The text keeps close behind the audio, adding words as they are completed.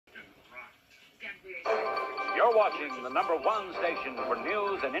You're watching the #1 station for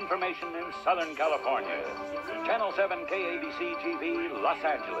news and information in Southern California. Channel 7 KABC-TV, Los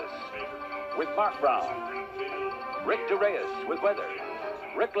Angeles. With Marc Brown, Rick DeReyes with weather,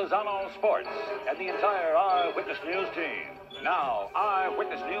 Rick Lozano sports, and the entire Eyewitness News team. Now,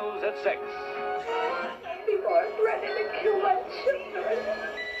 Eyewitness News at 6. People are threatening to kill my children.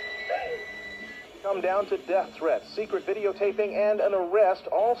 Come down to death threats, secret videotaping, and an arrest,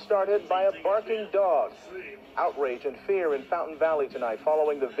 all started by a barking dog. Outrage and fear in Fountain Valley tonight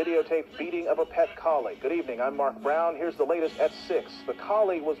following the videotaped beating of a pet collie. Good evening, I'm Marc Brown. Here's the latest at 6. The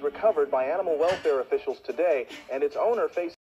collie was recovered by animal welfare officials today, and its owner faces